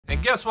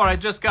guess what I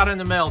just got in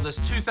the mail? This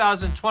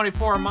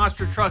 2024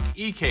 Monster Truck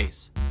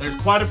E-Case. There's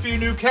quite a few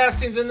new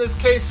castings in this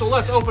case, so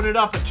let's open it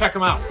up and check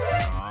them out.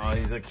 Oh,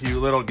 he's a cute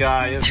little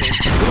guy, isn't he?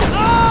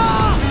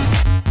 Oh!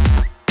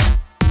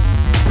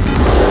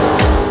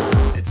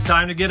 It's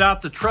time to get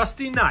out the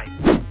trusty knife.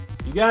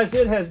 You guys,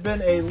 it has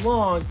been a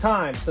long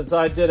time since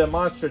I did a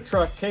monster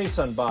truck case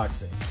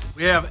unboxing.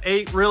 We have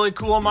 8 really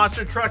cool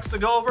monster trucks to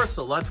go over,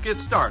 so let's get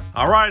started.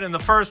 All right, and the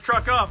first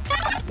truck up.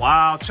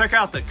 Wow, check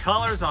out the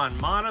colors on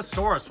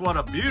Monosaurus. What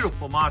a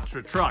beautiful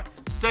monster truck.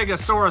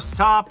 Stegosaurus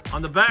top.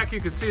 On the back,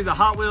 you can see the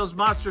Hot Wheels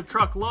monster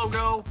truck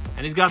logo,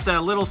 and he's got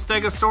that little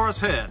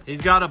Stegosaurus head.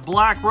 He's got a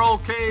black roll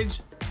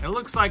cage. It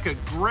looks like a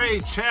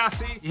gray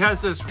chassis. He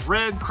has this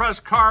red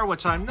crushed car,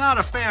 which I'm not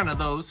a fan of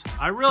those.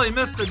 I really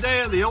miss the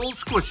day of the old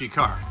squishy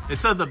car.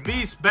 It's of the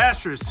Beast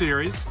Basher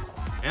series.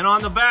 And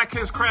on the back,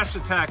 his crash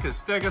attack is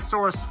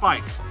Stegosaurus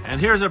Spike. And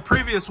here's a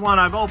previous one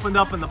I've opened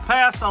up in the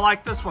past. I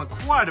like this one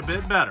quite a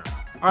bit better.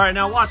 All right,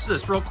 now watch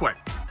this real quick.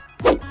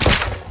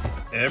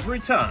 Every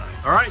time.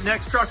 All right,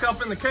 next truck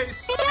up in the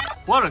case.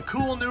 What a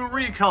cool new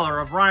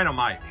recolor of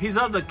Rhinomite. He's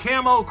of the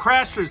Camo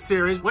Crasher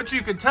series, which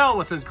you can tell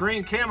with his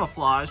green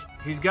camouflage.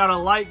 He's got a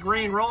light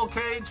green roll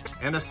cage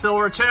and a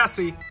silver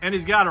chassis, and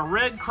he's got a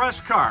red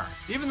crushed car.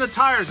 Even the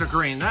tires are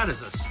green. That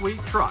is a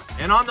sweet truck.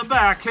 And on the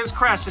back, his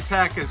crash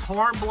attack is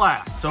Horn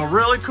Blast. So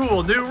really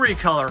cool new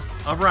recolor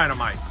of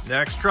Rhinomite.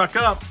 Next truck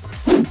up.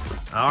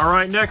 All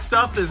right, next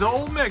up is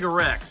old Mega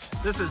Rex.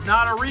 This is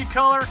not a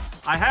recolor.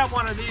 I have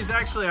one of these,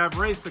 actually I've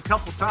raced a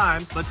couple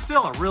times, but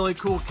still a really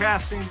cool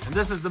casting. And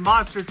this is the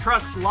Monster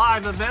Trucks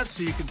live event,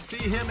 so you can see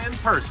him in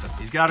person.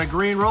 He's got a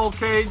green roll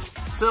cage,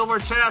 silver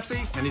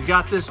chassis, and he's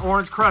got this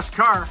orange crushed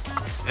car.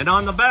 And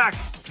on the back,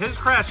 his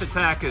crash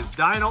attack is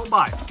Dino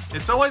Bite.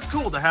 It's always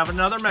cool to have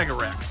another Mega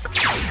Rex.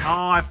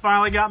 Oh, I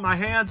finally got my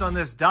hands on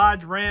this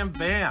Dodge Ram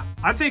van.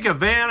 I think a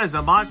van as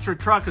a monster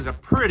truck is a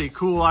pretty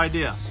cool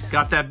idea. It's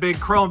got that big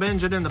chrome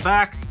engine in the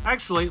back.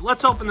 Actually,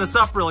 let's open this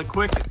up really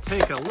quick and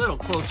take a little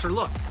closer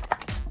look.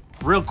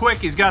 Real quick,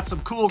 he's got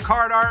some cool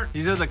card art.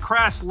 He's in the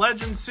Crash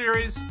Legends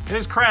series.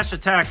 His crash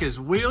attack is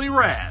Wheelie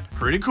Rad.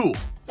 Pretty cool.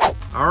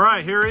 All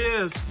right, here he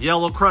is.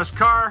 Yellow crushed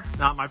car,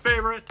 not my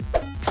favorite.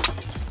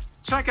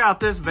 Check out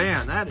this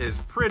van, that is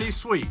pretty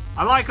sweet.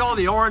 I like all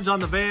the orange on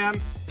the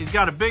van. He's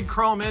got a big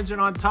chrome engine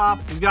on top.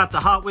 He's got the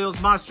Hot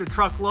Wheels monster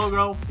truck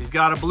logo. He's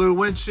got a blue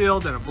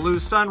windshield and a blue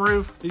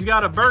sunroof. He's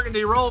got a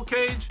burgundy roll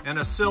cage and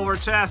a silver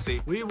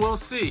chassis. We will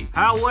see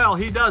how well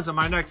he does in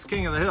my next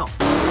King of the Hill.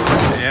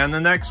 And the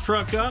next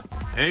truck up,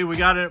 hey, we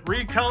got a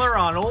recolor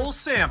on old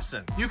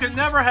Samson. You can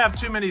never have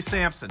too many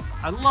Samsons.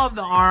 I love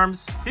the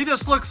arms. He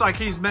just looks like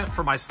he's meant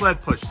for my sled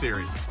push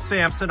series.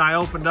 Samson I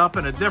opened up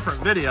in a different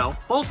video.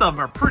 Both of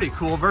them are pretty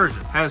cool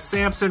versions. Has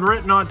Samson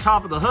written on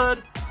top of the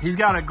hood. He's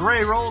got a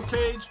gray roll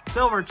cage,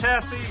 silver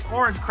chassis,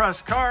 orange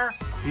crushed car.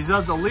 He's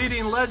of the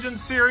Leading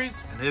Legends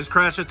series, and his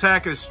crash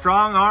attack is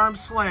Strong Arm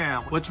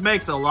Slam, which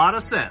makes a lot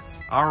of sense.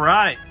 All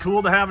right,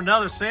 cool to have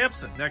another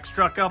Samson. Next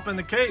truck up in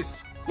the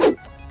case.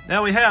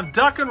 Now we have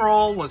Duck and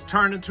Roll was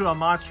turned into a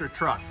monster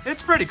truck.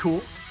 It's pretty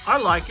cool. I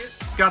like it.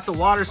 It's got the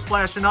water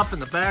splashing up in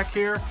the back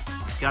here.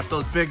 Got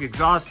those big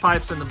exhaust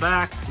pipes in the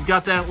back. He's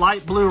got that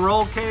light blue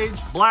roll cage,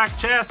 black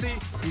chassis.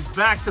 He's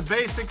back to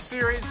basic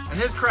series, and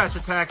his crash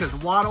attack is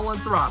Waddle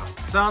and Throttle.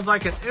 Sounds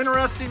like an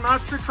interesting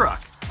monster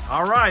truck.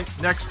 All right,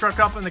 next truck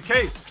up in the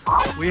case.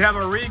 We have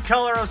a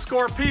recolor of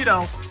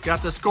Scorpedo. It's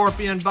got the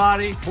scorpion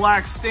body,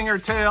 black stinger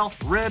tail,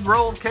 red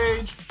roll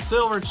cage,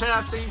 silver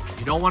chassis.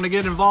 You don't want to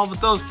get involved with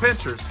those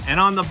pinchers. And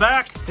on the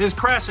back, his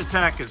crash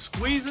attack is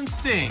Squeeze and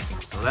Sting.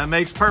 So that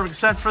makes perfect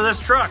sense for this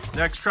truck.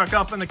 Next truck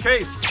up in the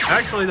case.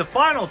 Actually, the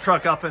final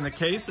truck up in the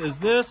case is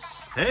this.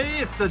 Hey,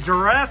 it's the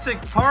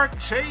Jurassic Park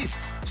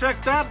Chase.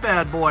 Check that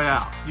bad boy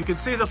out. You can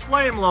see the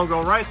flame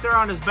logo right there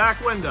on his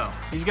back window.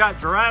 He's got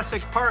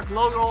Jurassic Park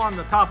logo on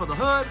the top of the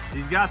hood.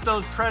 He's got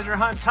those treasure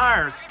hunt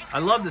tires. I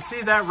love to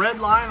see that red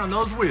line on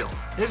those wheels.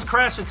 His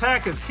crash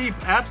attack is Keep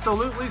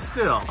Absolutely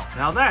Still.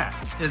 Now that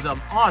is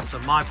an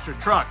awesome monster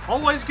truck.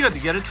 Always good to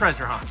get a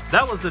treasure hunt.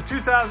 That was the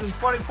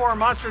 2024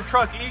 Monster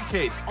Truck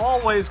E-Case.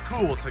 Always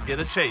cool to get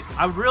a chase.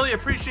 I would really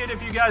appreciate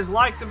if you guys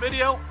liked the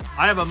video.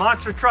 I have a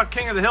Monster Truck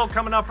King of the Hill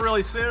coming up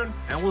really soon,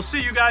 and we'll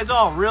see you guys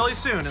all really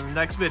soon in the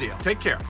next video. Take care.